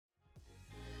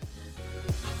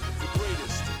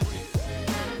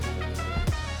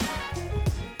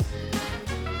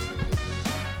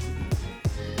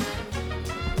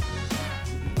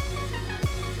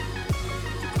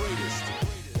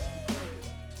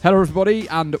Hello, everybody,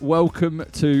 and welcome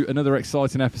to another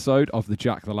exciting episode of the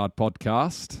Jack the Lad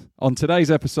podcast. On today's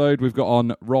episode, we've got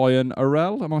on Ryan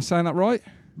Orell. Am I saying that right?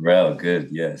 Well, good,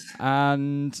 yes.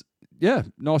 And yeah,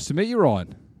 nice to meet you,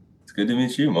 Ryan. It's good to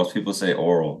meet you. Most people say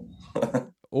oral.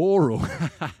 Oral.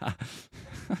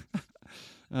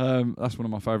 That's one of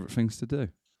my favourite things to do.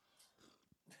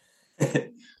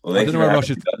 Well, I don't know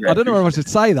whether I should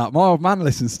say that. My old man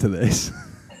listens to this.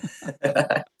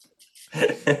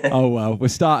 Oh, well, we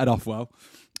started off well.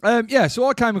 So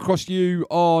I came across you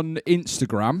on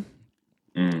Instagram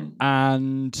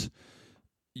and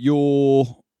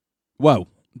do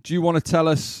you want to tell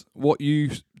us what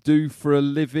you do for a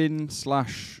living /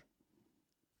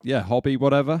 hobby,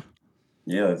 whatever?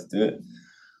 Yeah, let's do it.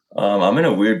 I'm in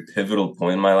a weird pivotal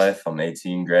point in my life. I'm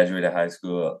 18, graduated high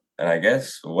school, and I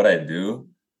guess what I do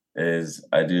is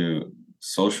I do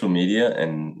social media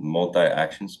and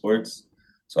multi-action sports.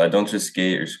 So I don't just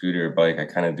skate or scooter or bike. I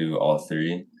kind of do all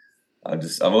three. I've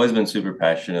always been super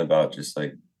passionate about just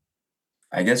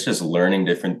learning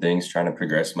different things, trying to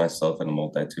progress myself in a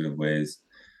multitude of ways.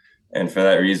 And for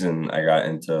that reason, I got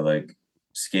into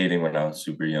skating when I was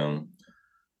super young.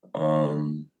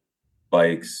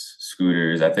 Bikes,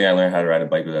 scooters. I think I learned how to ride a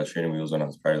bike without training wheels when I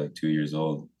was probably 2 years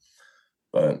old.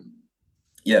 But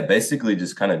yeah, basically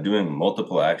just kind of doing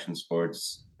multiple action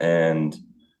sports. And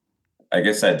I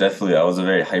guess I was a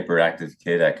very hyperactive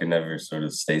kid. I could never sort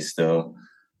of stay still.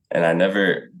 And I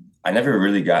never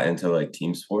really got into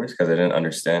team sports because I didn't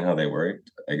understand how they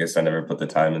worked. I guess I never put the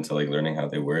time into learning how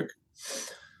they work.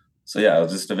 So yeah, I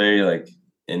was just a very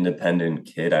independent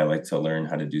kid. I like to learn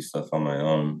how to do stuff on my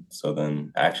own. So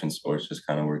then action sports just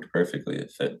kind of worked perfectly.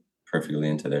 It fit perfectly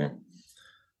into there.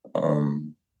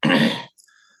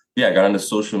 Yeah, I got into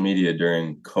social media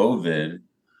during COVID.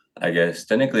 I guess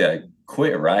technically I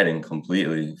quit riding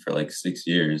completely for 6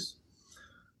 years.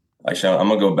 Actually, I'm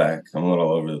gonna go back. I'm a little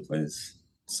all over the place.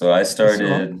 So I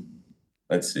started,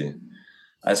 let's see.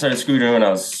 I started scootering when I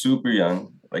was super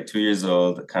young, 2 years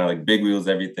old, kind of big wheels,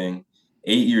 everything.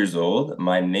 8 years old,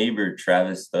 my neighbor,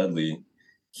 Travis Studley,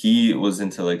 he was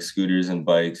into scooters and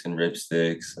bikes and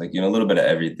ripsticks, a little bit of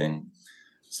everything.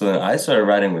 So then I started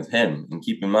riding with him. And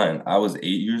keep in mind, I was 8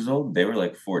 years old. They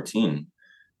were 14.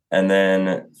 And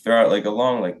then throughout a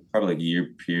long, probably year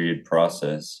period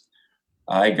process,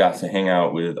 I got to hang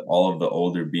out with all of the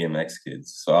older BMX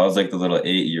kids. So I was the little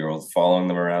 8-year-old following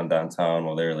them around downtown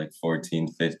while they were 14,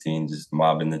 15, just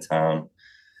mobbing the town.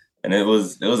 And it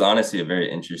was honestly a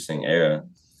very interesting era.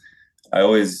 I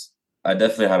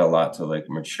definitely had a lot to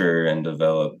mature and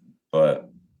develop,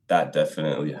 but that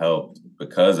definitely helped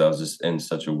because I was just in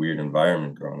such a weird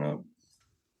environment growing up.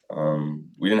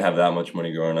 We didn't have that much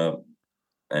money growing up.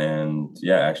 And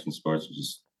yeah, action sports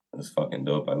was fucking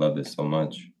dope. I loved it so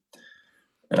much.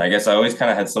 And I guess I always kind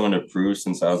of had someone to prove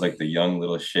since I was the young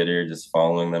little shitter just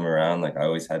following them around. I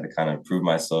always had to kind of prove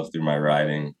myself through my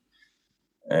riding.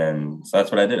 And so that's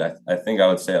what I did. I think I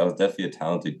would say I was definitely a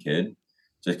talented kid.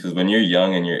 Just because when you're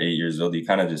young and you're 8 years old, you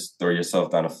kind of just throw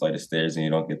yourself down a flight of stairs and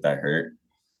you don't get that hurt.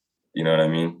 You know what I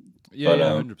mean? Yeah,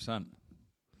 100%.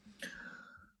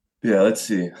 Yeah, let's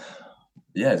see.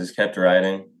 Yeah, just kept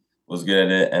riding, was good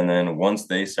at it. And then once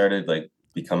they started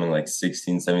becoming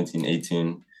 16, 17,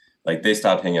 18, they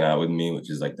stopped hanging out with me, which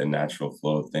is the natural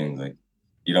flow of things.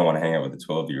 You don't want to hang out with a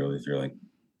 12-year-old if you're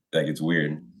it's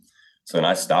weird. So when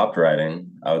I stopped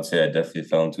riding, I would say I definitely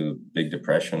fell into a big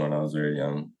depression when I was very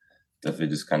young. Definitely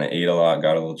just kind of ate a lot,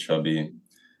 got a little chubby.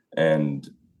 And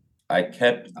I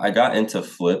got into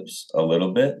flips a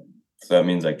little bit. So that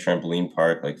means trampoline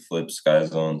park, flips, sky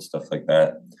zone, stuff like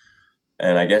that.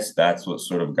 And I guess that's what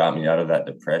sort of got me out of that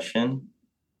depression.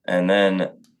 And then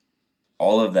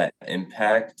all of that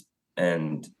impact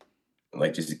and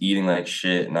just eating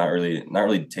shit, not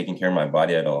really taking care of my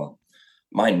body at all.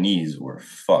 My knees were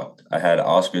fucked. I had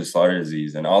Osgood-Schlatter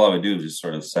disease, and all I would do was just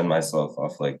sort of send myself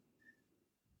off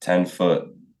 10-foot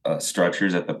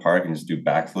structures at the park and just do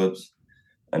backflips.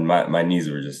 And my knees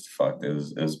were just fucked. It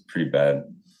was pretty bad.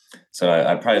 So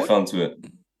I probably fell into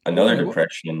another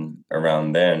depression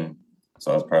around then.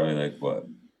 So I was probably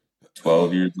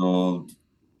 12 years old,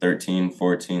 13,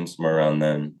 14, somewhere around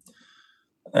then.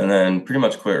 And then pretty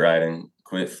much quit riding,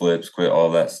 quit flips, quit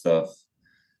all that stuff.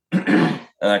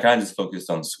 And I kind of just focused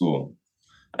on school.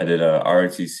 I did a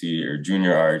ROTC or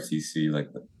junior ROTC.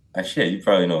 Actually, yeah, you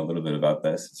probably know a little bit about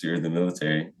that since you're in the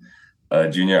military.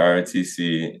 Junior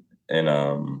ROTC in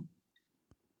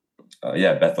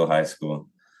Bethel High School.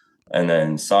 And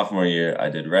then sophomore year,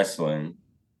 I did wrestling,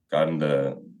 got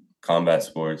into combat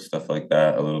sports, stuff like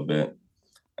that a little bit.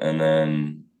 And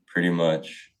then pretty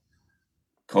much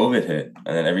COVID hit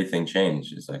and then everything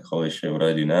changed. It's holy shit, what do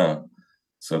I do now?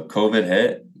 So COVID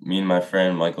hit. Me and my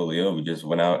friend Michael Leo, we just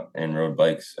went out and rode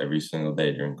bikes every single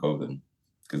day during COVID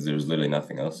because there was literally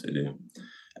nothing else to do.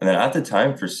 And then at the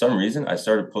time, for some reason, I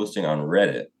started posting on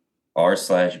Reddit,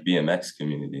 r/BMX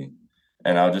community.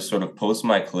 And I'll just sort of post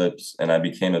my clips, and I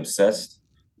became obsessed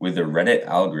with the Reddit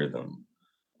algorithm.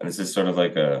 And this is sort of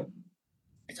like it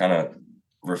kind of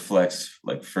reflects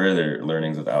like further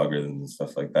learnings of algorithms and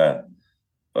stuff like that.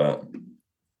 But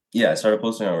yeah, I started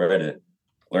posting on Reddit,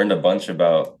 learned a bunch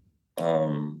about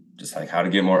just like how to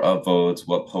get more upvotes,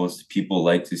 what posts people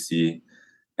like to see.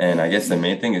 And I guess the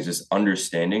main thing is just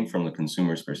understanding from the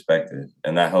consumer's perspective.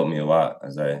 And that helped me a lot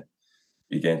as I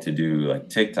began to do like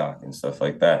TikTok and stuff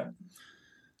like that.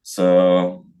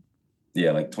 So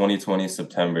yeah, like 2020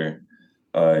 September.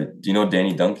 Do you know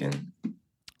Danny Duncan?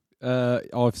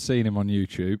 I've seen him on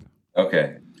YouTube.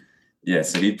 Okay. Yeah,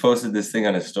 so he posted this thing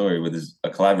on his story with a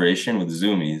collaboration with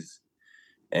Zoomies.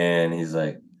 And he's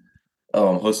like, oh,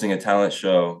 I'm hosting a talent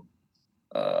show,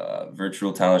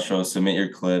 virtual talent show. Submit your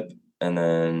clip and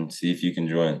then see if you can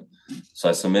join. So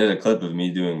I submitted a clip of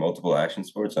me doing multiple action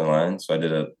sports online. So I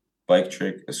did a bike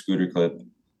trick, a scooter clip,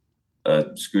 a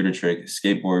scooter trick,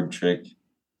 skateboard trick,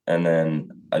 and then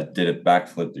I did a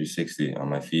backflip 360 on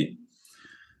my feet.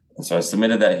 And so I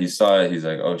submitted that. He saw it. He's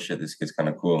like, oh shit, this kid's kind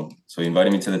of cool. So he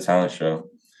invited me to the talent show.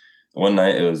 One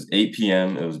night, it was 8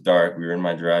 p.m. It was dark. We were in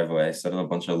my driveway. I set up a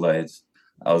bunch of lights.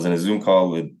 I was in a Zoom call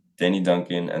with Danny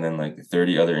Duncan and then like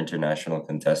 30 other international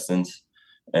contestants.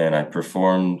 And I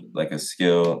performed like a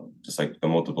skill, just like the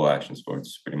multiple action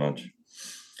sports, pretty much.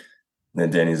 And then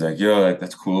Danny's like, yo, like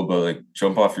that's cool, but like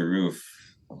jump off your roof.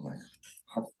 I'm like,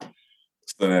 huh?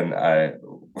 So then I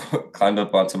climbed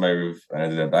up onto my roof and I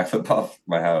did a backflip off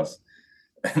my house.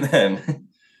 And then,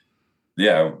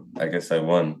 yeah, I guess I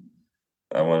won.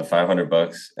 I won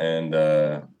 $500 and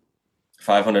 $500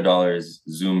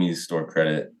 Zoomies store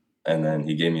credit. And then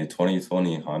he gave me a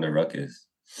 2020 Honda Ruckus.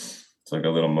 It's like a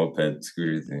little moped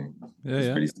scooter thing. Yeah, it's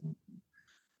yeah. Pretty cool.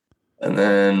 And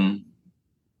then,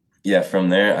 yeah, from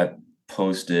there, I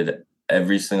posted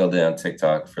every single day on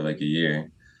TikTok for like a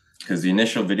year. Because the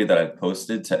initial video that I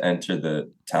posted to enter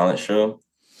the talent show,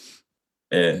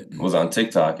 it was on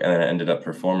TikTok and then I ended up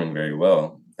performing very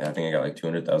well. And I think I got like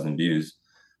 200,000 views.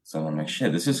 So I'm like,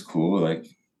 shit, this is cool. Like,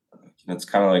 it's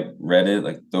kind of like Reddit,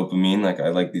 like dopamine. Like, I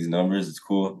like these numbers. It's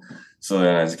cool. So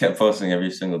then I just kept posting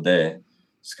every single day,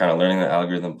 just kind of learning the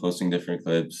algorithm, posting different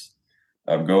clips.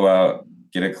 I'd go out,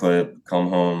 get a clip, come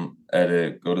home,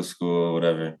 edit, go to school,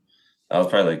 whatever. I was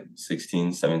probably like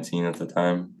 16, 17 at the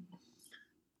time.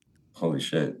 Holy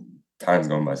shit. Time's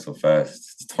going by so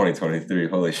fast. It's 2023.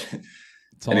 Holy shit.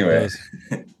 Anyway,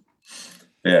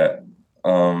 yeah.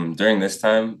 During this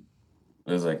time,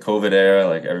 it was like COVID era,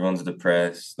 like everyone's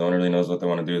depressed. No one really knows what they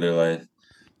want to do with their life.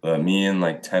 But me and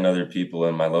like 10 other people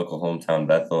in my local hometown,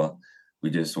 Bethel, we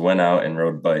just went out and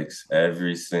rode bikes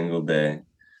every single day.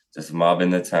 Just mobbing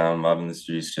the town, mobbing the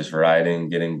streets, just riding,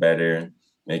 getting better,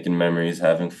 making memories,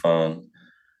 having fun.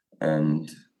 And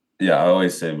yeah, I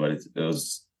always say, but it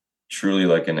was truly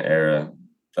like an era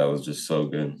that was just so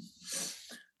good.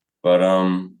 But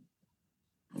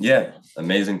yeah,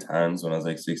 amazing times when I was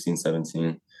like 16,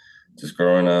 17, just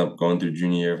growing up, going through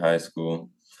junior year of high school.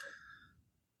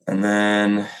 And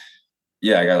then,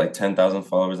 yeah, I got like 10,000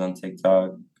 followers on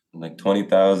TikTok, like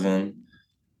 20,000,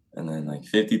 and then like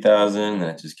 50,000. And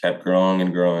it just kept growing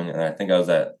and growing. And I think I was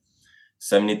at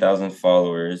 70,000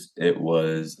 followers. It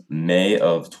was May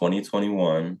of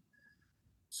 2021.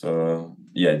 So,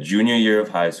 yeah, junior year of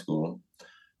high school.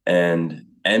 And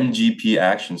MGP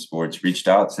Action Sports reached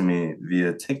out to me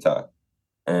via TikTok.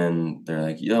 And they're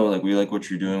like, yo, like, we like what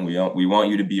you're doing. We want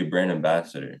you to be a brand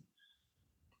ambassador.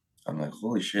 I'm like,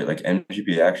 holy shit, like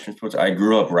MGP Action Sports. I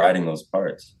grew up riding those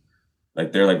parts.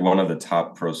 Like they're like one of the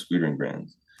top pro scootering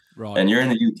brands. Right. And you're in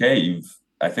the UK.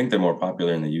 I think they're more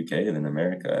popular in the UK than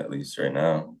America, at least right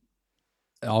now.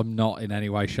 I'm not in any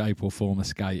way, shape, or form a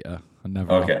skater. I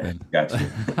never have been. Gotcha.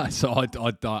 So I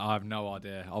have no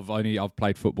idea. I've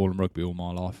played football and rugby all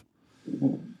my life.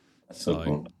 Ooh, that's so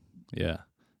cool. Yeah.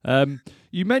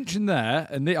 You mentioned there,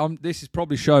 and this is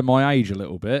probably showing my age a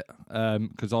little bit,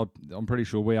 because I'm pretty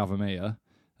sure we have them here.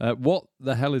 What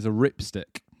the hell is a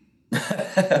ripstick?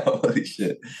 Holy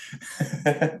shit.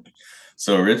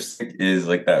 So a ripstick is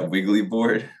like that wiggly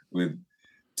board with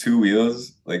two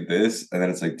wheels like this, and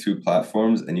then it's like two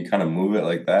platforms, and you kind of move it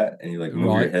like that, and you like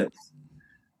move your hips.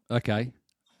 Okay.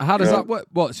 How does that work?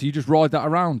 What? So you just ride that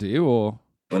around, do you, or?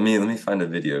 Let me find a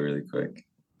video really quick.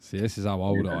 See, this is how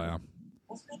old I am.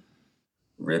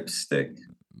 Ripstick.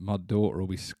 My daughter will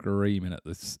be screaming at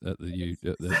this. At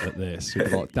this. She'll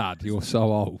be like, "Dad, you're so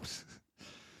old."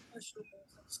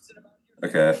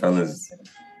 Okay, I found this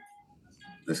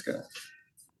guy.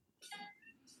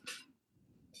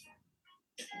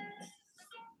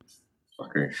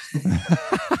 Fucker.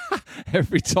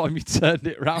 Every time you turned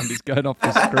it around, it's going off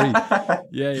the screen.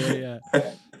 Yeah.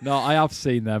 No, I have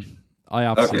seen them. Seen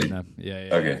them. Yeah.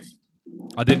 Okay.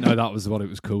 I didn't know that was what it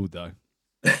was called, though.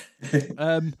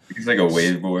 It's like a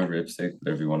waveboard, ripstick,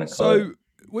 whatever you want to call it. So,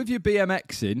 with your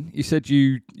BMXing, you said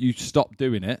you stopped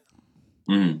doing it.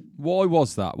 Mm. Why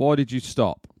was that? Why did you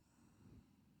stop?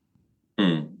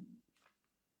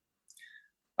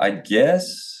 I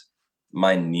guess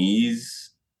my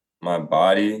knees, my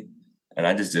body, and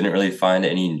I just didn't really find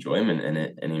any enjoyment in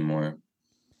it anymore.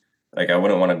 Like, I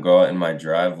wouldn't want to go out in my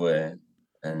driveway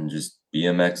and just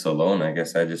BMX alone. I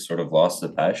guess I just sort of lost the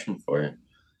passion for it.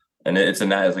 And it's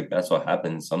like that's what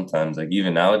happens sometimes. Like,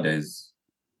 even nowadays,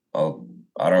 I don't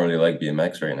really like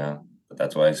BMX right now, but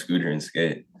that's why I scooter and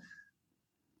skate.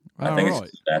 I think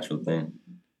it's a natural thing.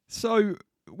 So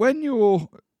when you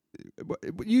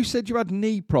said you had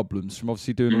knee problems from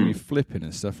obviously doing all your flipping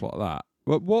and stuff like that.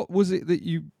 What is it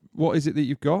that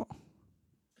you've got?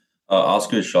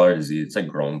 Osgood shoulder disease. It's like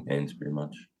growing pains, pretty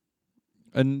much.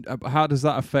 And how does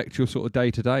that affect your sort of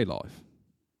day-to-day life?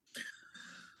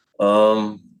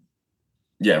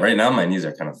 Yeah, right now my knees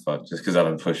are kind of fucked just because I've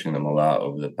been pushing them a lot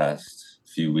over the past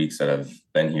few weeks that I've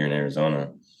been here in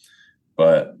Arizona.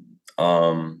 But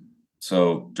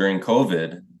so during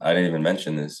COVID, I didn't even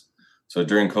mention this. So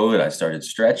during COVID, I started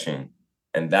stretching,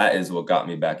 and that is what got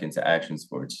me back into action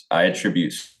sports. I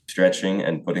attribute stretching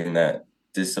and putting that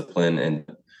discipline and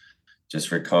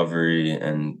just recovery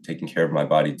and taking care of my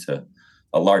body to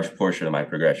a large portion of my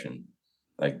progression.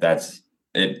 Like that's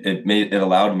it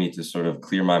allowed me to sort of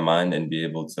clear my mind and be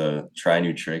able to try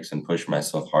new tricks and push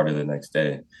myself harder the next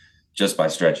day just by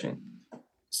stretching.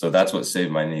 So that's what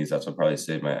saved my knees. That's what probably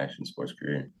saved my action sports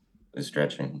career, is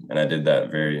stretching. And I did that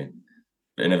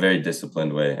in a very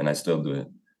disciplined way, and I still do it.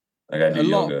 Like I do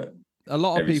yoga. A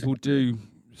lot of people do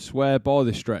swear by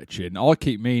the stretching. I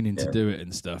keep meaning to do it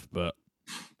and stuff, but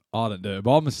I don't do it.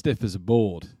 But I'm as stiff as a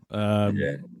board.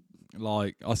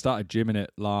 Like I started gymming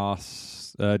it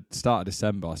start of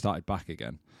December. I started back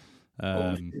again,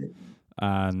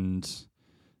 and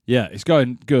yeah, it's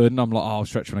going good. And I'm like, I'll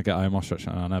stretch when I get home. I'll stretch,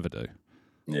 and I never do.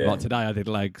 Yeah. Like today, I did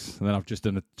legs, and then I've just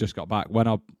got back. When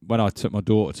I took my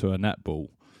daughter to a netball,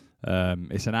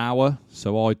 it's an hour,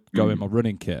 so I go in my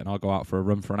running kit and I go out for a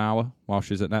run for an hour while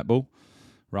she's at netball,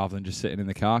 rather than just sitting in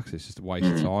the car because it's just a waste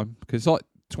of time. Because it's like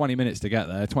 20 minutes to get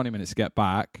there, 20 minutes to get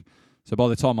back. So by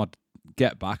the time I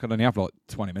get back, I'd only have like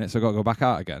 20 minutes. I've got to go back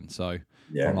out again. So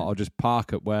I'll just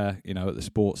park at where, at the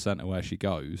sports centre where she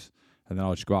goes, and then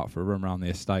I'll just go out for a run around the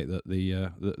estate that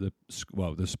it's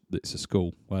a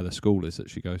school where the school is that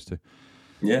she goes to.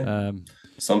 Yeah.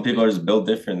 Some people are just built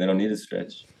different. They don't need a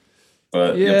stretch.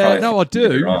 But I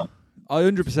do. I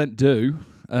 100% do.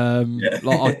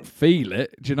 Like I feel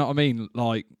it. Do you know what I mean?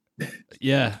 Like,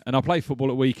 yeah. And I play football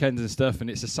at weekends and stuff, and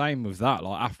it's the same with that.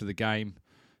 Like after the game,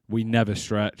 we never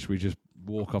stretch. We just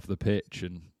walk off the pitch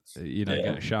and get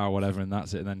a shower, or whatever, and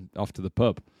that's it. And then off to the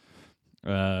pub.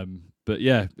 But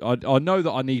yeah, I know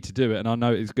that I need to do it, and I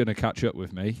know it's going to catch up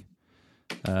with me.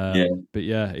 But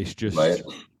yeah, it's just I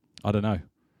don't know.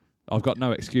 I've got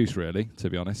no excuse really, to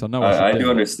be honest. I know I do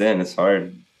understand. It's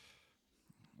hard.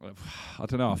 I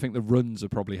don't know. I think the runs are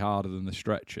probably harder than the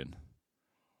stretching.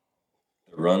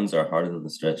 The runs are harder than the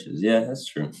stretches. Yeah, that's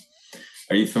true.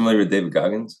 Are you familiar with David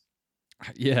Goggins?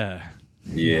 Yeah.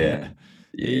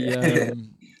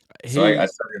 So I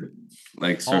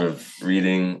started sort of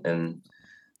reading and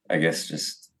I guess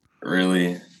just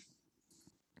really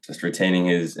just retaining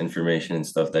his information and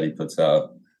stuff that he puts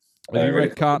out. Have you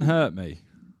read Can't Hurt Me?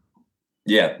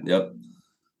 Yeah, yep.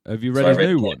 Have you read his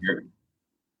new one?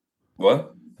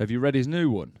 What? Have you read his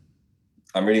new one?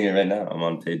 I'm reading it right now. I'm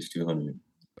on page 200.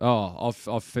 Oh,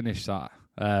 I've finished that.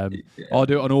 I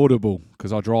do it on Audible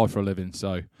because I drive for a living,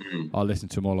 so I listen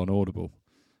to them all on Audible.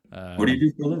 What do you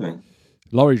do for a living?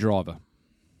 Lorry driver.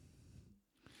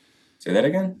 Say that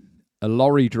again? A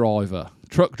lorry driver.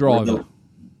 Truck driver.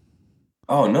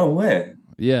 Oh, no way.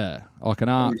 Yeah, like an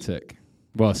Arctic.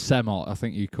 Well, semi. I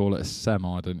think you call it a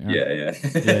semi, don't you?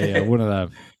 Yeah. One of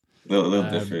them. A little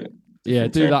different. Yeah,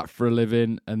 do that for a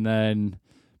living, and then.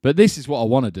 But this is what I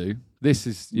want to do. This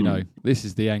is, this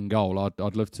is the end goal.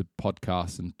 I'd love to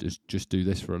podcast and just do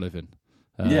this for a living.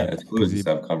 It's cool to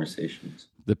have conversations.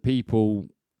 The people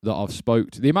that I've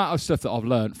spoke to, the amount of stuff that I've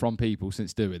learned from people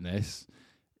since doing this,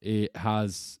 it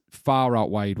has far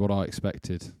outweighed what I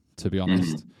expected, to be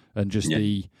honest. And just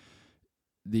the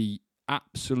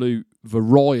absolute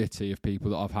variety of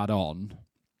people that I've had on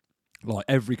like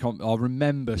every I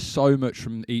remember so much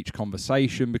from each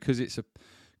conversation because it's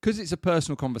a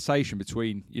personal conversation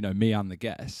between, you know, me and the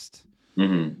guest.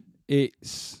 Mm-hmm.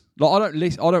 It's like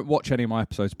I don't watch any of my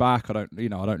episodes back. I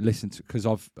don't listen to, because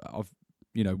I've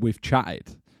you know, we've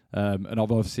chatted, and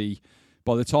I've obviously,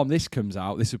 by the time this comes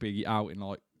out, this will be out in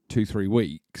like 2-3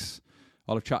 weeks.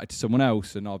 I'll have chatted to someone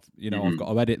else, and I've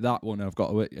got to edit that one, and I've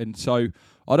got to, and so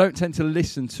I don't tend to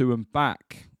listen to them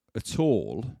back at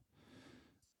all.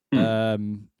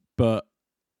 But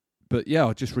yeah,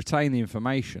 I just retain the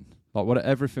information. Like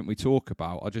everything we talk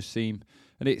about, I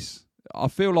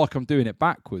feel like I'm doing it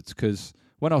backwards, because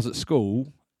when I was at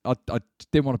school, I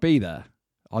didn't want to be there.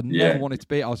 I never wanted to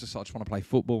be. I just want to play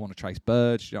football, want to chase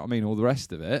birds, you know what I mean? All the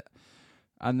rest of it.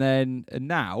 And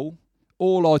now,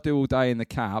 all I do all day in the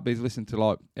cab is listen to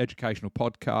like educational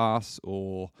podcasts,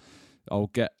 or I'll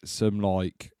get some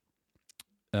like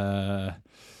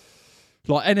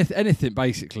anything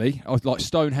basically. I was like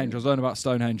Stonehenge. I was learning about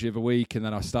Stonehenge the other week, and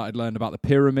then I started learning about the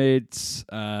pyramids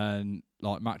and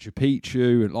like Machu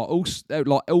Picchu and like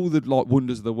all the like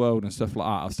wonders of the world and stuff like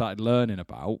that. I started learning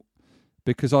about,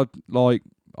 because I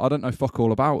don't know fuck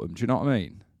all about them. Do you know what I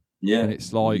mean? Yeah. And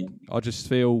it's like I just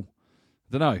feel,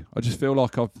 I don't know. I just feel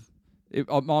like I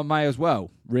may as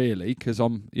well, really, because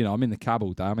I'm in the cab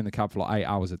all day. I'm in the cab for like 8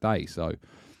 hours a day, so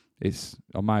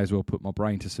I may as well put my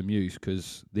brain to some use,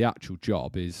 because the actual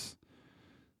job is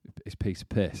a piece of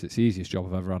piss. It's the easiest job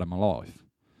I've ever had in my life.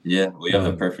 Yeah, well, you have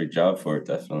the perfect job for it,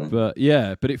 definitely. But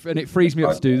yeah, it frees me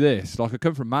up to do this. Like, I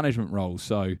come from management roles,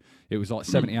 so it was like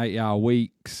 70, 80-hour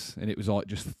weeks, and it was like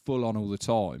just full on all the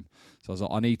time. So I was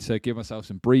like, I need to give myself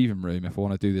some breathing room if I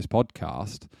want to do this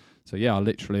podcast. So yeah, I'm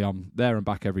there and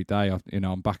back every day.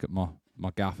 I'm back at my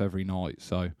gaff every night.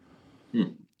 So yeah,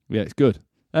 it's good.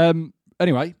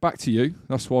 Anyway, back to you.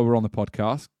 That's why we're on the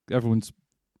podcast. Everyone's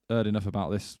heard enough about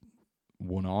this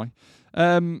one eye.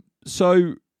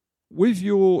 So with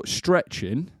your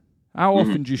stretching, how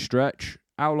often do you stretch?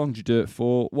 How long do you do it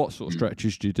for? What sort of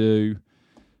stretches do you do?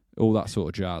 All that sort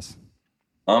of jazz.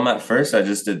 At first I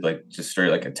just did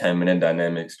straight like a 10-minute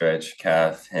dynamic stretch,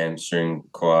 calf, hamstring,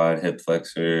 quad, hip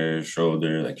flexor,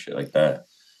 shoulder, like shit like that.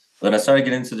 But then I started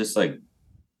getting into just like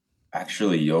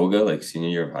actually yoga, like senior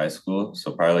year of high school.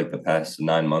 So probably like the past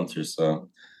 9 months or so.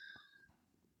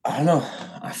 I don't know.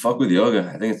 I fuck with yoga.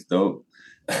 I think it's dope.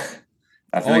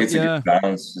 I feel like it's a good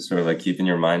balance, just sort of like keeping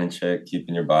your mind in check,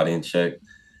 keeping your body in check.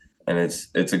 And it's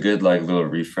a good like little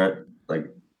refresh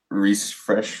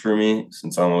for me,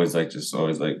 since I'm always just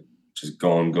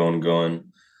going. And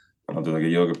I'll do like a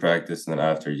yoga practice, and then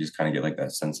after you just kind of get like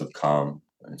that sense of calm.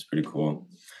 And it's pretty cool.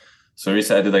 So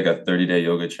recently I did like a 30-day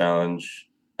yoga challenge.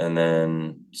 And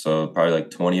then, so probably like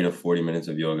 20 to 40 minutes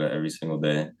of yoga every single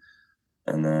day.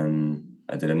 And then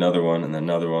I did another one and then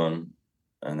another one.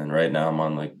 And then right now I'm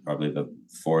on like probably the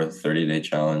 4th 30-day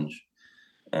challenge.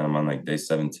 And I'm on like day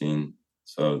 17.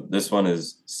 So this one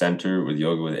is Center with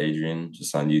Yoga with Adrian,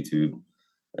 just on YouTube.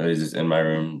 It's just in my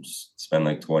room, just spend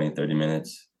like 20, 30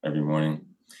 minutes every morning.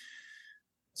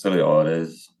 That's really all it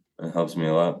is. It helps me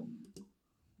a lot.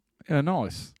 Yeah,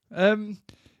 nice. On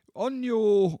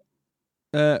your...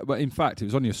 well, in fact, it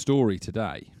was on your story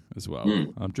today as well.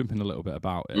 I'm jumping a little bit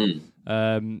about it.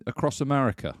 Across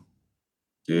America.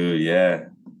 Dude, yeah.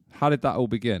 How did that all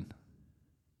begin?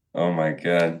 Oh, my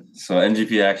God. So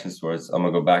NGP Action Sports, I'm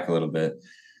going to go back a little bit.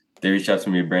 They reached out to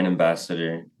me, brand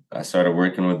ambassador. I started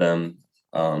working with them.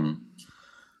 Brand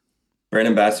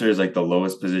ambassador is like the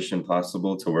lowest position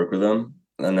possible to work with them.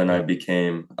 And then I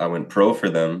went pro for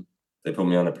them. They put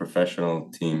me on the professional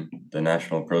team, the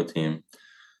national pro team,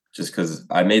 just because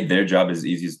I made their job as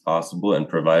easy as possible and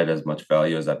provided as much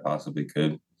value as I possibly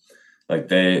could. Like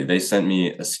they sent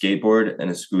me a skateboard and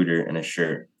a scooter and a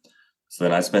shirt. So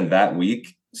then I spent that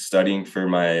week studying for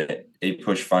my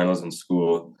 8-push finals in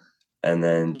school, and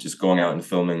then just going out and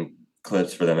filming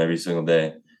clips for them every single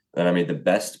day. Then I made the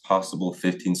best possible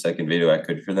 15-second video I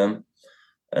could for them.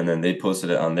 And then they posted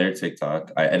it on their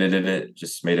TikTok. I edited it,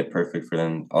 just made it perfect for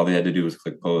them. All they had to do was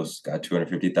click post, got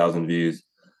 250,000 views.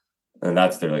 And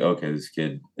they're like, okay, this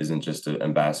kid isn't just an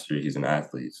ambassador, he's an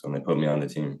athlete. So they put me on the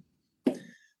team.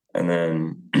 And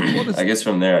then I guess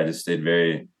from there, I just stayed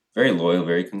very, very loyal,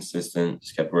 very consistent,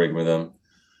 just kept working with them.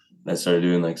 I started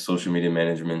doing like social media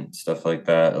management, stuff like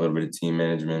that, a little bit of team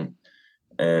management.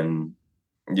 And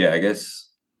yeah, I guess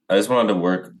I just wanted to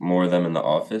work more with them in the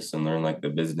office and learn like the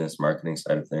business marketing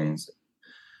side of things.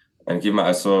 And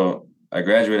so I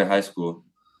graduated high school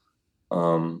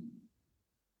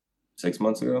 6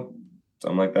 months ago,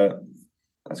 something like that.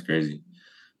 That's crazy.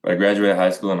 But I graduated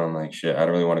high school and I'm like, shit, I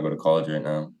don't really want to go to college right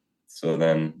now. So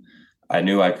then I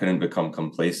knew I couldn't become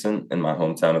complacent in my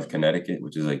hometown of Connecticut,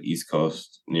 which is like East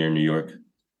Coast near New York.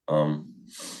 Um,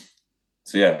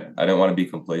 so yeah, I didn't want to be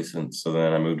complacent. So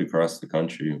then I moved across the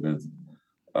country with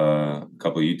a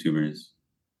couple of YouTubers.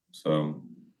 So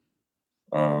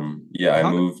yeah, I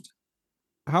How did, moved.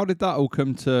 how did that all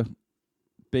come to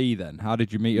be then? How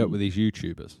did you meet up with these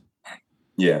YouTubers?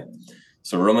 Yeah.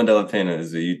 So Roman De La Pena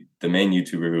is the main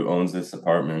YouTuber who owns this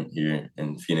apartment here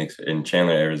in Phoenix, in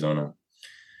Chandler, Arizona.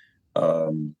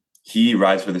 He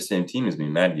rides for the same team as me,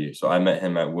 Mad Gear. So I met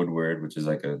him at Woodward, which is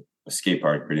like a skate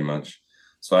park pretty much.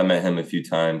 So I met him a few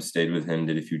times, stayed with him,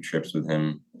 did a few trips with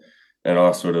him. And it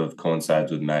all sort of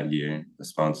coincides with Mad Gear, the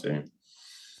sponsor.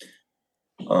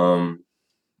 So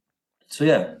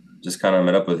yeah, just kind of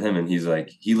met up with him, and he's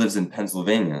like, he lives in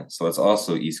Pennsylvania, so it's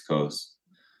also East Coast.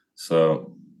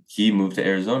 So he moved to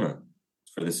Arizona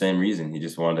for the same reason. He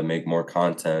just wanted to make more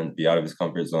content, be out of his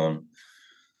comfort zone.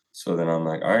 So then I'm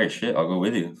like, all right, shit, I'll go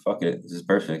with you. Fuck it, this is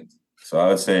perfect. So I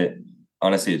would say,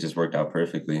 honestly, it just worked out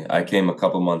perfectly. I came a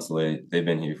couple months late. They've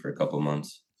been here for a couple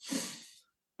months.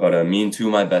 But me and two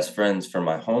of my best friends from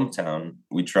my hometown,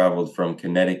 we traveled from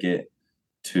Connecticut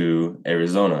to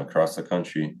Arizona across the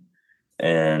country.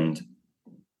 And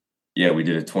yeah, we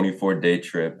did a 24-day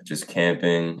trip, just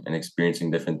camping and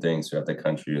experiencing different things throughout the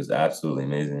country. It was absolutely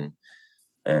amazing.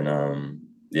 And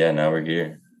yeah, now we're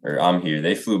here, or I'm here.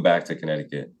 They flew back to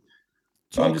Connecticut.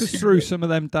 So Talk us through some of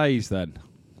them days then.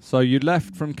 So you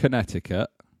left from Connecticut.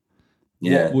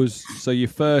 Yeah. What was your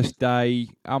first day?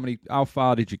 How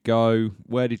far did you go?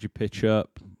 Where did you pitch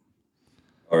up?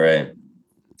 All right.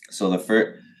 So the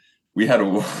first we had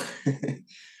a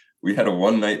we had a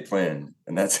one night plan,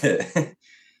 and that's it.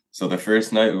 So the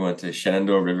first night we went to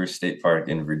Shenandoah River State Park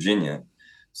in Virginia.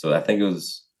 So I think it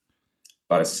was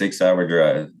about a 6-hour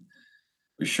drive.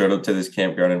 We showed up to this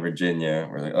campground in Virginia.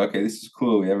 We're like, okay, this is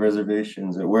cool. We have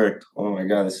reservations. It worked. Oh my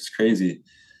God, this is crazy.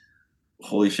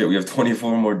 Holy shit, we have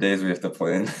 24 more days we have to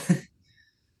plan.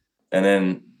 And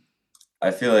then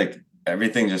I feel like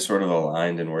everything just sort of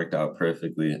aligned and worked out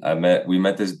perfectly. We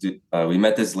met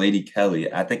this lady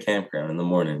Kelly at the campground in the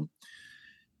morning,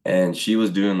 and she was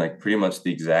doing like pretty much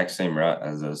the exact same route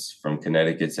as us from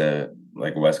Connecticut to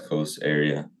like West Coast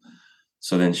area.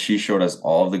 So then she showed us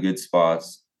all of the good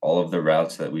spots, all of the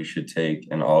routes that we should take,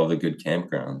 and all of the good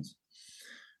campgrounds.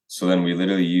 So then we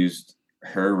literally used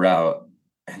her route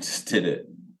and just did it.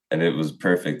 And it was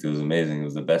perfect. It was amazing. It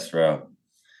was the best route.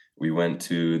 We went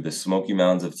to the Smoky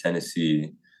Mountains of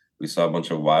Tennessee. We saw a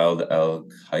bunch of wild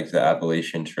elk, hiked the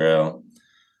Appalachian Trail.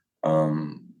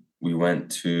 We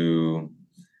went to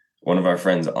one of our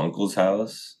friend's uncle's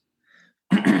house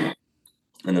in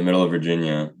the middle of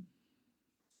Virginia.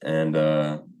 And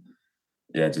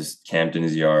yeah, just camped in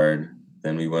his yard.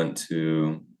 Then we went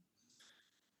to,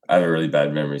 I have a really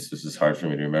bad memory, so this is hard for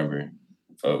me to remember.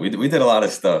 But we did a lot of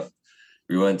stuff.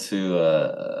 We went to,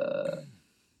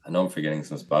 I know I'm forgetting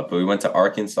some spot, but we went to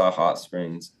Arkansas Hot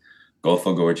Springs,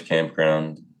 Gulfo Gorge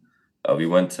Campground. We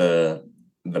went to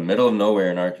the middle of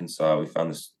nowhere in Arkansas. We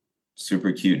found this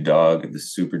super cute dog at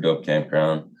this super dope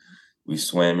campground. We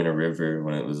swam in a river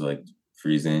when it was like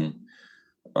freezing.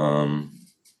 Do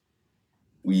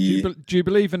you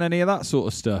believe in any of that sort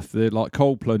of stuff? The like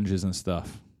cold plunges and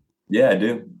stuff. Yeah, I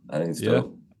do. I think it's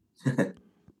dope.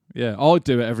 Yeah, I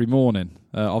do it every morning.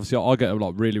 Obviously, I get up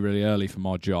like really, really early for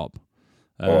my job.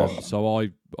 So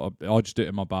I just do it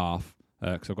in my bath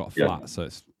because I've got a flat, so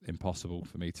it's impossible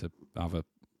for me to have a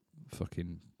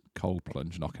fucking cold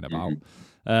plunge knocking about.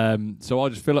 So I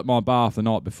just fill up my bath the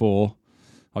night before.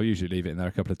 I'll usually leave it in there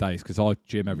a couple of days because I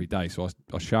gym every day, so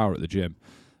I shower at the gym.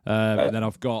 And then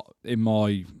I've got in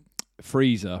my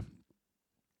freezer,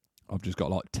 I've just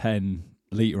got like 10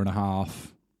 litre and a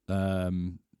half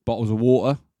bottles of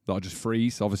water that I just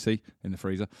freeze, obviously, in the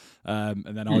freezer. And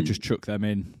then I just chuck them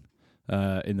in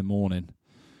the morning.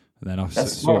 And then I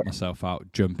sort myself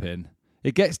out, jump in.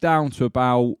 It gets down to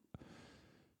about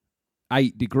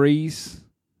 8 degrees,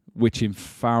 which in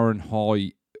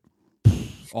Fahrenheit,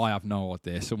 I have no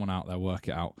idea. Someone out there work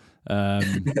it out. I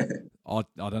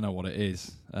don't know what it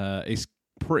is. It's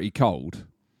pretty cold.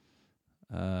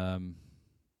 8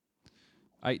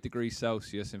 degrees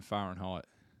Celsius in Fahrenheit.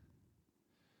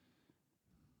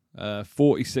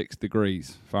 46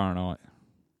 degrees Fahrenheit.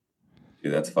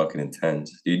 Dude, that's fucking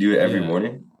intense. Do you do it every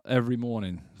morning? Every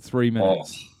morning, 3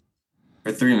 minutes.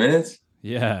 For 3 minutes?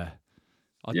 Yeah,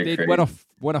 You're did crazy.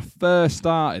 when I first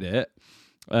started it.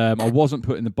 I wasn't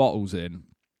putting the bottles in,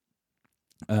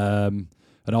 and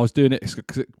I was doing it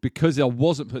because I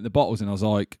wasn't putting the bottles in.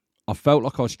 I felt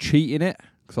like I was cheating it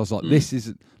Because I was like, this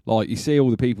is like, you see all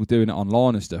the people doing it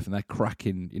online and stuff, and they're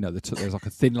cracking, you know, there's like a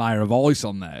thin layer of ice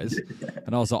on theirs.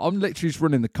 And I was like, I'm literally just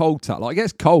running the cold tap. Like, it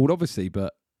gets cold, obviously,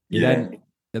 but then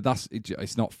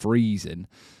it's not freezing.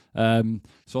 So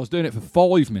I was doing it for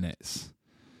 5 minutes,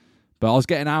 but I was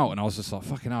getting out and I was just like,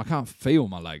 fucking hell, I can't feel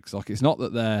my legs. Like, it's not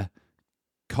that they're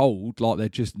cold, like they're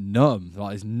just numb. Like,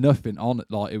 there's nothing on it.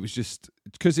 Like, it was just,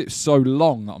 because it's so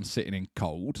long that I'm sitting in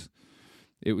cold,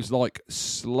 it was like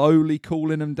slowly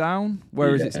cooling them down,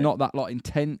 whereas it's not that like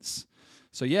intense.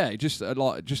 So yeah, it just I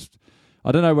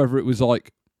don't know whether it was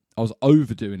like I was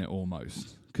overdoing it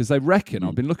almost, because they reckon,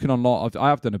 I've been looking online, I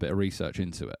have done a bit of research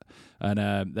into it,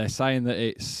 and they're saying that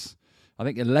it's, I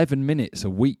think 11 minutes a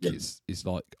week is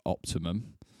like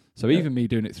optimum. So even me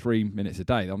doing it 3 minutes a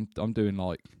day, I'm doing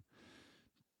like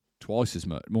twice as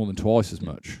much, more than twice as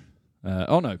much. No,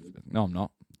 I'm not.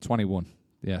 21.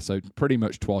 Yeah, so pretty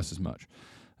much twice as much.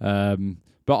 But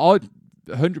I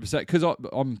 100%, because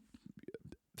I'm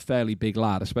fairly big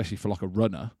lad, especially for like a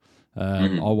runner. I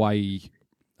weigh,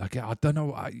 I don't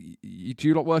know. Do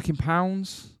you like work in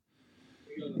pounds?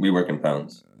 We work in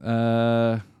pounds.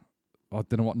 I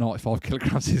don't know what 95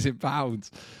 kilograms is in pounds.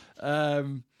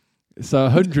 So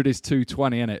 100 is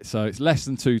 220, isn't it? So it's less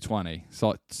than 220.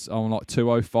 So I'm like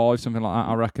 205, something like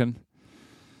that, I reckon.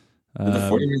 Did the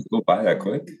 40 minutes go by that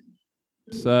quick?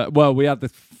 So, well, we had the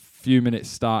few minutes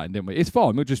starting, didn't we? It's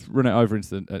fine. We'll just run it over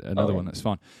into another one. That's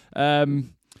fine.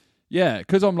 Yeah,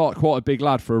 because I'm like quite a big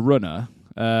lad for a runner.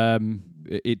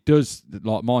 It does,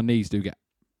 like, my knees do get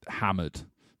hammered,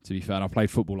 to be fair. And I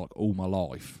played football like all my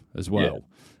life as well.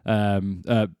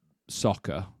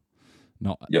 Soccer,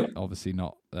 obviously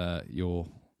not your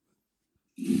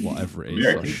whatever it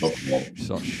is,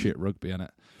 such shit rugby,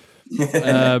 innit?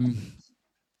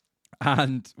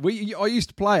 And I used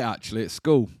to play actually at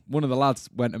school. One of the lads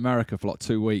went to America for like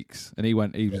 2 weeks, and he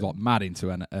was like mad into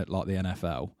like the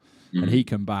NFL, and he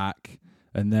come back,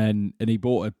 and he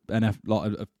bought a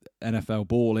NFL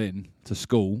ball in to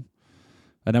school,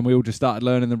 and then we all just started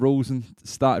learning the rules and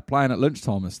started playing at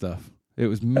lunchtime and stuff. It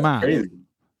was mad.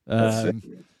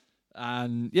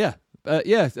 And but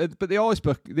the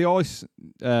ice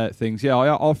things,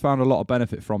 I found a lot of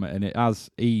benefit from it, and it has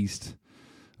eased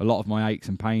a lot of my aches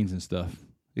and pains and stuff.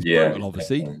 It's brutal,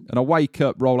 obviously. Definitely. And I wake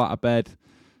up, roll out of bed,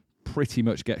 pretty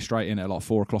much get straight in at like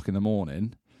 4 o'clock in the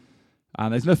morning.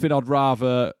 And there's nothing I'd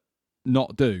rather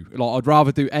not do. Like, I'd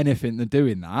rather do anything than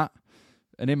doing that.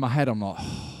 And in my head, I'm like,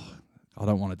 I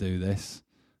don't want to do this.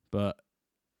 But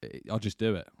I just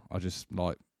do it. I just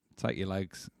like take your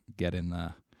legs, get in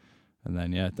there, and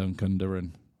then dunk under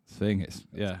and thing.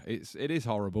 It is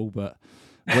horrible, but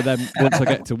then once I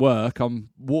get to work, do you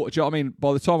know what I mean?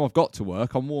 By the time I've got to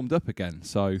work, I'm warmed up again.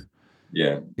 So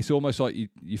it's almost like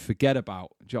you forget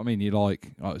about. Do you know what I mean? You're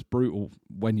like, oh, it's brutal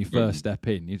when you first step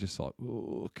in. You're just like,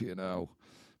 oh, you know.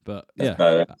 But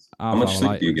how much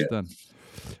sleep do you get? Done.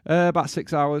 About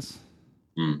 6 hours.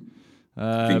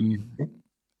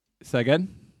 Say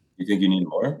again. You think you need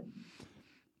more?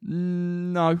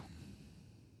 No.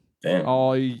 Damn.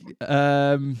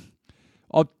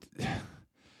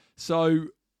 So,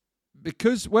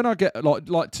 because when I get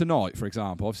like tonight, for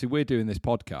example, obviously we're doing this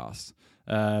podcast,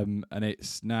 and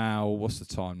it's now, what's the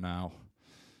time now?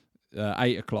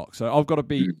 8 o'clock. So I've got to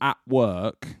be at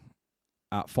work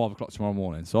at 5 o'clock tomorrow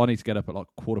morning. So I need to get up at like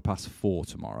 4:15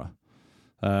 tomorrow.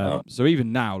 So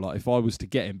even now, like if I was to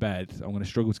get in bed, I'm going to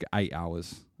struggle to get 8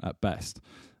 hours at best.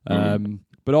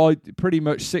 But I pretty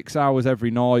much 6 hours every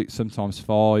night, sometimes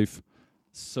 5,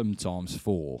 sometimes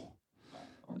 4.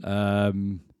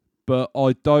 But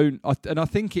I don't, and I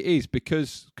think it is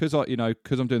because I'm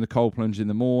doing the cold plunge in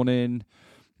the morning.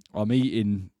 I'm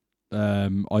eating. I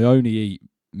only eat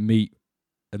meat,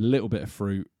 a little bit of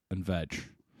fruit and veg.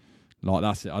 Like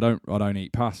that's it. I don't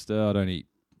eat pasta. I don't eat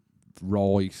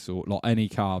rice or like any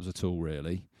carbs at all,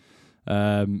 really.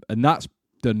 And that's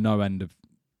done no end of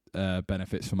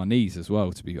benefits for my knees as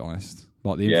well. To be honest,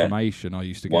 like the inflammation I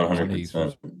used to get on my knees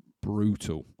was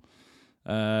brutal.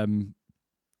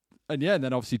 And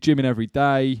then obviously gymming every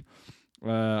day.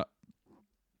 I'll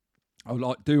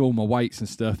like do all my weights and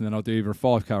stuff, and then I'll do either a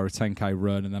 5K or a 10K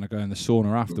run, and then I go in the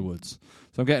sauna afterwards.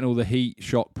 So I'm getting all the heat,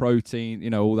 shock,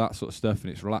 protein, all that sort of stuff,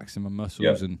 and it's relaxing my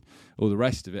muscles and all the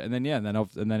rest of it. And then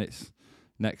and then it's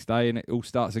next day, and it all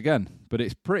starts again. But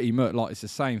it's pretty much like it's the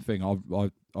same thing. I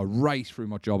race through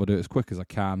my job. I do it as quick as I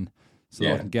can, so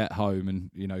that I can get home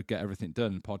and get everything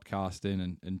done,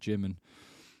 podcasting and gym and.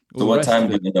 So what time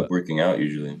do you end up working out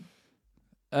usually?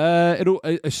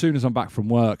 As soon as I'm back from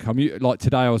work. I'm like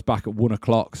today I was back at 1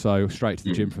 o'clock, so straight to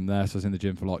the gym from there. So I was in the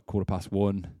gym for like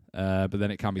 1:15. But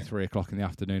then it can be 3 o'clock in the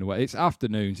afternoon. It's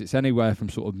afternoons. It's anywhere from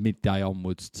sort of midday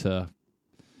onwards to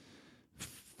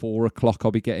 4 o'clock.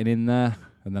 I'll be getting in there,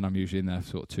 and then I'm usually in there for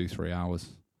sort of 2-3 hours.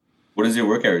 What does your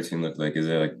workout routine look like? Is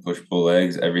it like push pull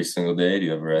legs every single day? Do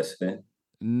you have a rest day?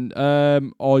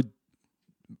 I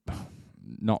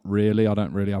not really. I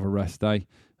don't really have a rest day.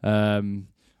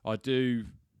 I do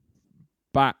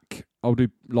back. I'll do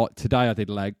like today. I did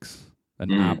legs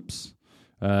and abs,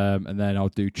 and then I'll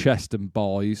do chest and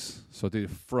buys. So I do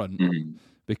the front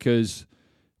because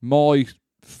my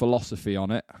philosophy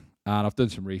on it, and I've done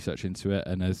some research into it,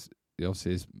 and there's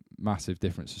massive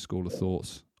difference to school of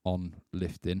thoughts on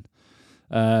lifting.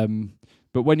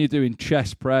 But when you're doing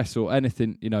chest press or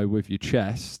anything, with your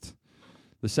chest,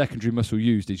 the secondary muscle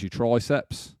used is your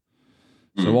triceps.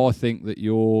 So I think that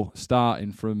you're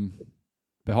starting from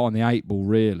behind the 8 ball,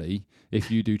 really, if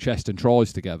you do chest and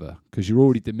tries together, because you're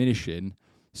already diminishing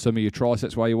some of your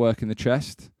triceps while you're working the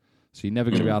chest. So you're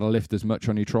never going to be able to lift as much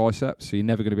on your triceps. So you're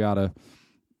never going to be able to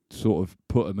sort of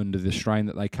put them under the strain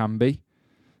that they can be.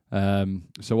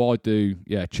 So I do,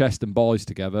 chest and buys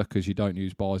together, because you don't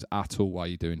use buys at all while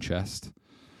you're doing chest.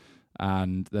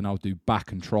 And then I'll do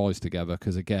back and tries together,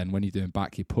 because again, when you're doing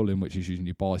back, you're pulling, which is using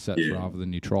your biceps rather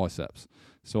than your triceps.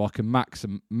 So I can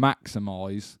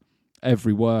maximize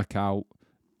every workout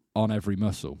on every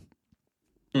muscle.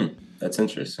 That's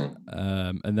interesting.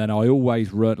 And then I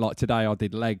always run, like today I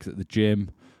did legs at the gym.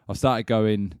 I started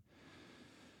going,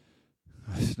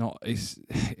 I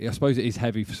suppose it is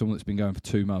heavy for someone that's been going for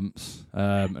 2 months,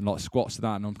 and like squats to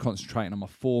that, and I'm concentrating on my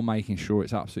form, making sure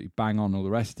it's absolutely bang on, all the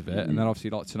rest of it. And then obviously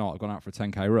like tonight I've gone out for a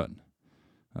 10k run.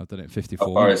 I've done it in 54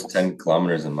 How far minutes. is 10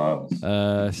 kilometers in miles?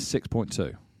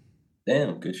 6.2.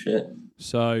 Damn, good shit.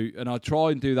 So, and I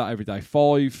try and do that every day.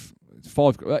 5.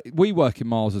 We work in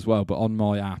miles as well, but on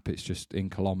my app it's just in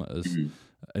kilometers,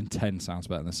 and 10 sounds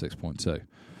better than 6.2.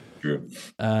 True.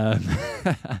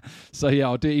 So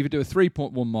I'll either do a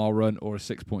 3.1 mile run or a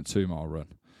 6.2 mile run,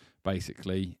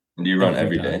 basically. And do you run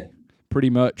every day? Pretty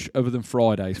much, other than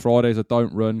Fridays. Fridays I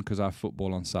don't run because I have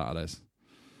football on Saturdays.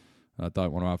 And I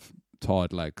don't want to have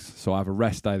tired legs. So I have a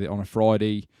rest day on a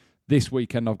Friday. This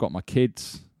weekend I've got my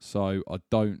kids, so I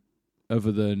don't,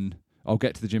 other than I'll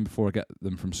get to the gym before I get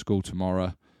them from school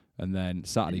tomorrow, and then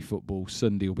Saturday football,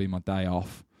 Sunday will be my day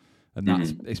off. And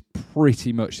it's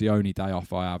pretty much the only day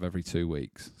off I have every 2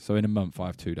 weeks. So in a month, I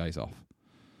have 2 days off.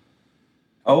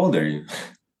 How old are you?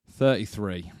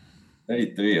 33.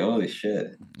 33. Holy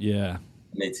shit. Yeah.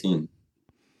 I'm 18.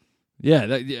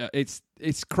 Yeah,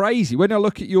 it's crazy. When I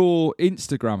look at your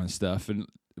Instagram and stuff, and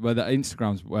whether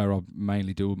Instagram's where I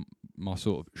mainly do my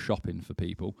sort of shopping for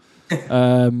people,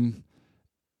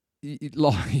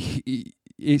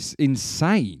 it's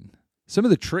insane. Some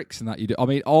of the tricks and that you do. I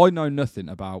mean, I know nothing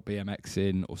about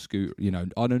BMXing or scooter.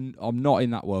 I'm not in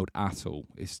that world at all.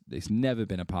 It's never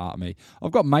been a part of me.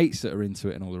 I've got mates that are into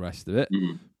it and all the rest of it,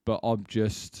 but I'm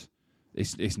just,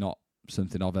 it's not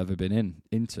something I've ever been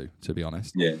into, to be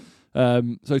honest. Yeah.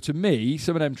 So to me,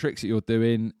 some of them tricks that you're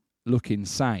doing look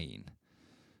insane.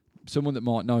 Someone that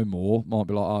might know more might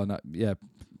be like, oh no, yeah,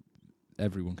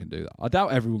 everyone can do that. I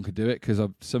doubt everyone could do it, because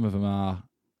some of them are,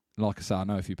 like I say, I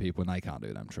know a few people and they can't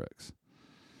do them tricks.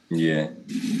 Yeah,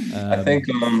 I think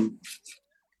I'm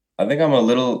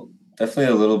definitely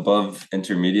a little above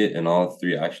intermediate in all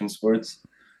 3 action sports.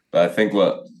 But I think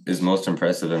what is most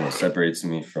impressive and what separates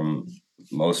me from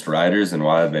most riders, and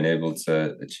why I've been able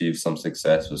to achieve some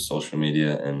success with social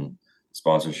media and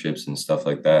sponsorships and stuff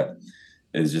like that,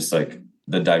 is just like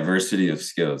the diversity of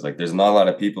skills. Like there's not a lot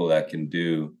of people that can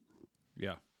do,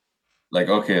 like,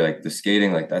 okay, like the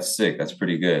skating, like that's sick, that's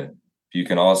pretty good. You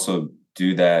can also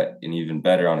do that and even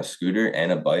better on a scooter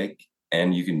and a bike,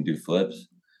 and you can do flips.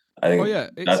 I think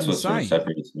that's what sort of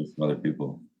separates me from other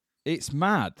people. It's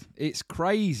mad. It's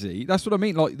crazy. That's what I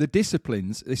mean. Like the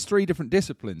disciplines, there's 3 different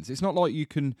disciplines. It's not like you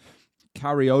can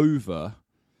carry over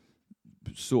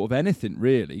sort of anything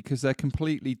really, because they're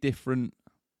completely different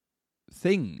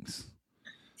things.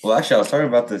 Well, actually, I was talking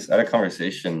about this, I had a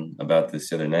conversation about this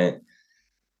the other night.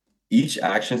 Each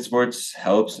action sports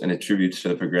helps and attributes to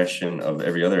the progression of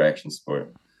every other action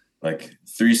sport. Like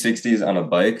 360s on a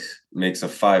bike makes a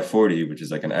 540, which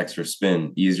is like an extra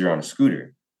spin, easier on a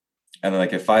scooter. And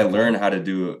like if I learn how to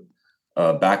do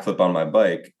a backflip on my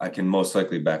bike, I can most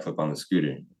likely backflip on the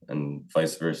scooter, and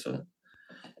vice versa.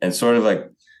 And sort of like,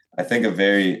 I think a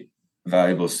very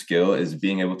valuable skill is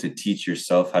being able to teach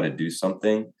yourself how to do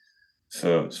something.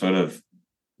 So sort of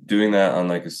doing that on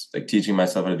like teaching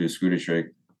myself how to do a scooter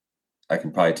trick, I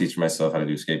can probably teach myself how to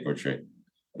do a skateboard trick,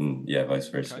 and vice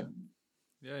versa.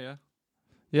 Okay.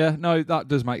 Yeah. No, that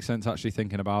does make sense actually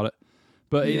thinking about it.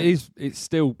 But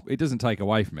it doesn't take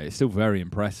away from it. It's still very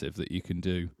impressive that you can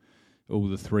do all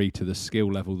the three to the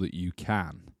skill level that you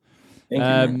can.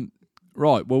 Thank you,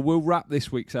 right, well, we'll wrap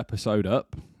this week's episode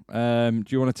up. Do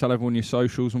you want to tell everyone your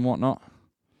socials and whatnot?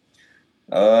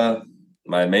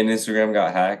 My main Instagram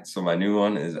got hacked, so my new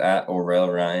one is at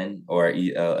Orell Ryan,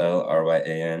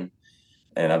 ORELLRYAN.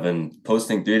 And I've been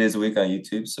posting 3 days a week on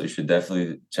YouTube, so you should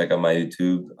definitely check out my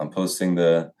YouTube. I'm posting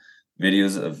the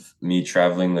videos of me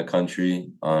traveling the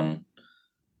country on,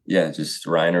 just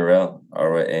Ryan Orell,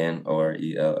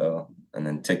 RYANORELL. And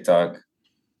then TikTok,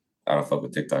 I don't fuck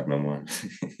with TikTok no more.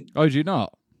 Oh, do you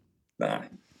not? Nah.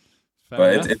 Fair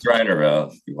but enough. it's Ryan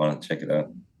Orell if you want to check it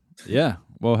out. Yeah,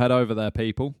 well, head over there,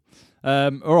 people.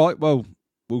 All right, well,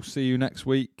 we'll see you next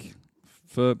week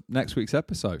for next week's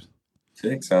episode.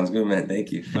 Sick. Sounds good, man.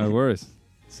 Thank you. No worries.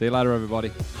 See you later,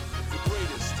 everybody.